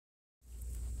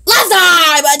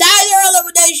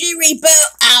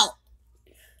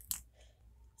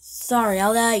Sorry, I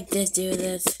like to do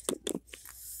this.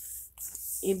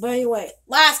 But anyway,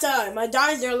 last time, my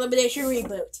dinosaur elimination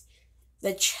reboot.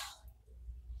 The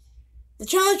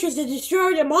challenge was to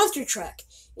destroy the monster truck.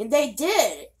 And they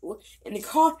did. And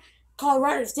the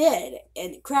Coloradans did.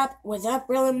 And crap was up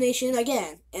for elimination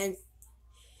again. And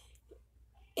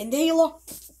they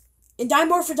lost. And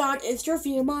Dimorphodon and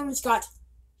Sturfy Moms got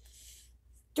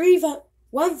 1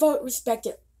 vote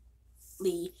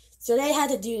respectively. So they had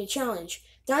to do the challenge.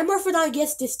 Dimorphodon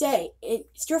gets to stay, and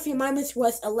Sturfy Mimus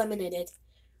was eliminated.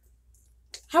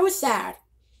 How sad.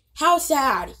 How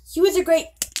sad. He was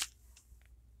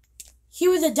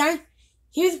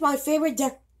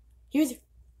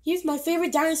my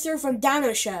favorite dinosaur from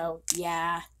Dino Show.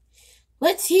 Yeah.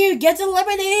 Let's see who gets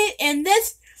eliminated in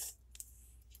this.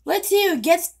 Let's see who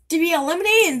gets to be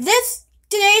eliminated in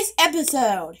today's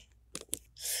episode.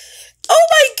 Oh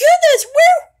my goodness,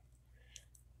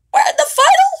 we're in the final?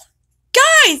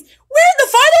 Guys, we're in the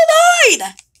final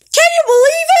 9! Can you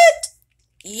believe it?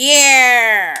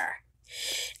 Yeah!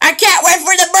 I can't wait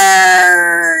for the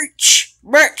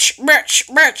merch!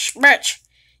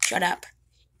 Shut up.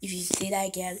 If you say that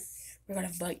again, we're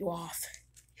gonna vote you off.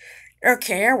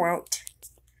 Okay, I won't.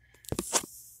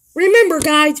 Remember,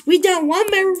 guys, we got 1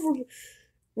 member.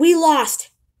 We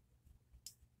lost.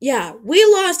 Yeah, we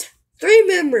lost 3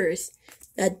 members.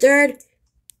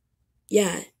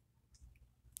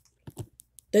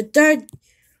 The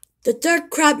third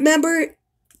crab member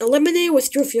eliminated was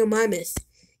Mimus.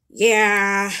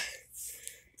 Yeah.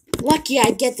 Lucky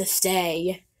I get to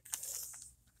stay.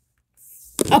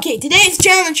 Okay, today's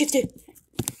challenge is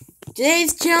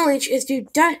to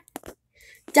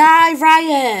die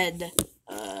Ryan.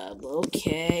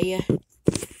 Okay.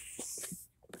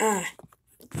 Do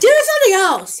something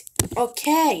else.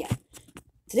 Okay.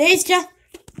 Today's challenge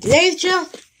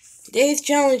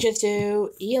is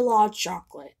to eat a lot of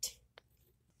chocolate.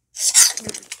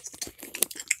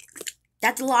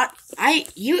 That's a lot.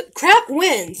 Crap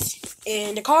wins,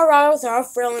 and the Colorados are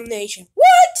up for elimination.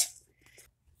 What?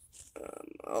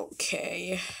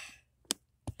 Okay.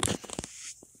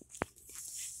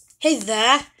 Hey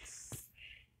there.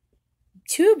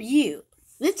 2 of you.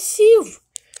 Let's see if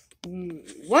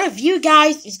one of you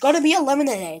guys is gonna be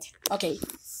eliminated. Okay.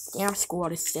 Damn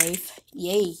squad is safe.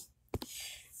 Yay.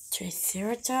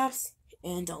 Triceratops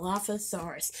and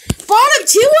Dilophosaurus. Bottom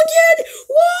 2 again?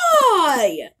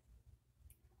 Why?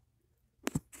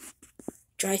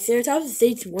 Triceratops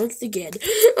states once again.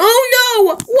 Oh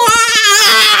no!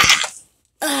 Why?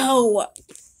 Oh.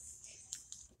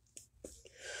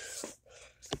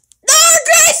 No,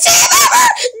 Gracie!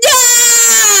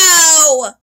 No!